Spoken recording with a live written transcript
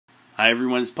Hi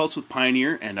everyone, it's Pulse with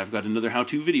Pioneer, and I've got another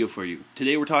how-to video for you.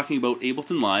 Today we're talking about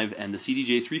Ableton Live and the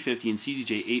CDJ-350 and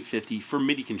CDJ-850 for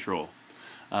MIDI control.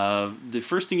 The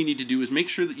first thing you need to do is make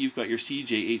sure that you've got your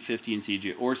CDJ-850 and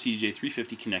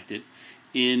CDJ-350 connected.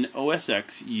 In OS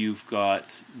X, you've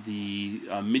got the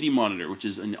MIDI monitor, which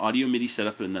is an audio MIDI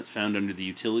setup, and that's found under the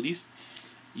utilities.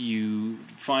 You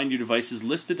find your devices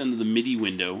listed under the MIDI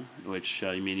window, which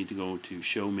you may need to go to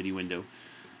Show MIDI window.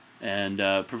 And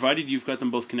provided you've got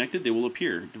them both connected, they will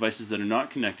appear. Devices that are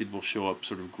not connected will show up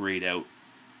sort of grayed out.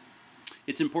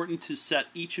 It's important to set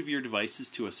each of your devices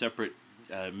to a separate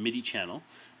MIDI channel,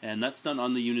 and that's done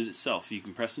on the unit itself. You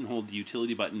can press and hold the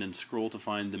utility button and scroll to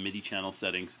find the MIDI channel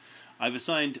settings. I've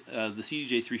assigned the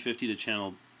CDJ-350 to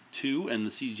channel 2 and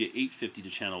the CDJ-850 to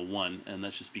channel 1, and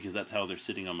that's just because that's how they're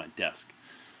sitting on my desk.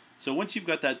 So once you've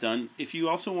got that done, if you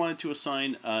also wanted to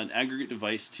assign an aggregate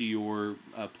device to your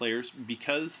players,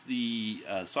 because the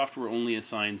software only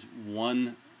assigns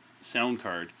one sound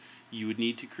card, you would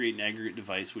need to create an aggregate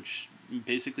device which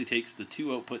basically takes the two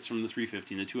outputs from the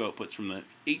 350 and the two outputs from the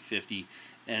 850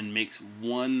 and makes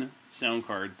one sound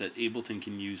card that Ableton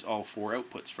can use all four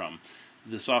outputs from.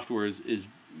 The software is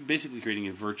basically creating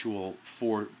a virtual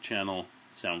 4-channel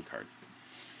sound card.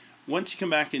 Once you come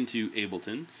back into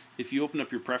Ableton, if you open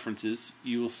up your preferences,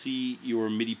 you will see your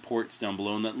MIDI ports down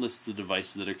below, and that lists the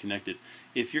devices that are connected.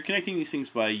 If you're connecting these things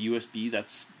by USB,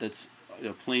 that's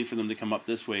plain for them to come up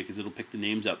this way because it'll pick the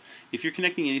names up. If you're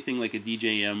connecting anything like a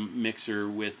DJM mixer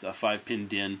with a 5-pin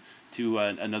DIN to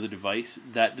another device,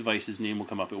 that device's name will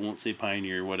come up. It won't say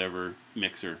Pioneer whatever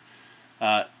mixer.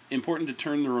 Important to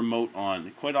turn the remote on.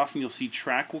 Quite often you'll see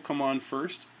track will come on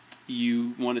first.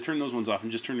 You want to turn those ones off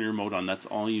and just turn your remote on. That's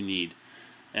all you need.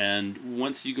 And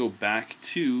once you go back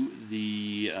to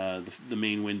the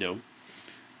main window,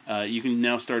 you can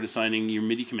now start assigning your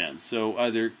MIDI commands. So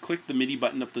either click the MIDI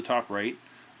button up the top right,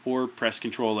 or press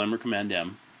Control-M or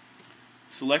Command-M.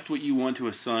 Select what you want to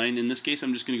assign. In this case,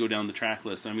 I'm just going to go down the track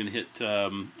list. I'm going to hit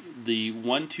the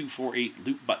 1, 2, 4, 8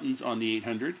 loop buttons on the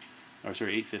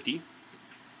 850.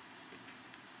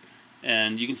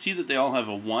 And you can see that they all have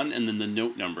a 1 and then the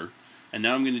note number. And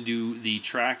now I'm going to do the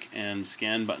track and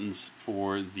scan buttons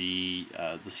for the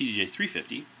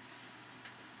CDJ-350.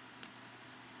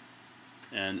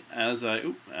 And as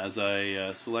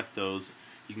I select those,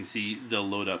 you can see they'll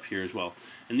load up here as well.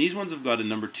 And these ones have got a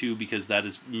number 2 because that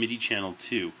is MIDI channel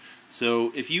 2.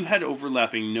 So if you had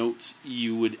overlapping notes,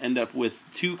 you would end up with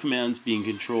 2 commands being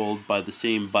controlled by the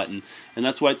same button. And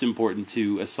that's why it's important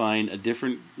to assign a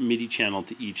different MIDI channel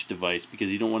to each device,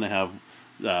 because you don't want to have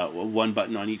one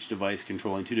button on each device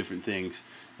controlling 2 different things,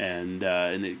 and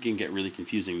it can get really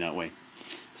confusing that way.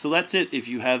 So that's it. If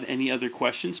you have any other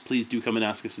questions, please do come and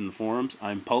ask us in the forums.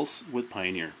 I'm Pulse with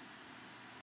Pioneer.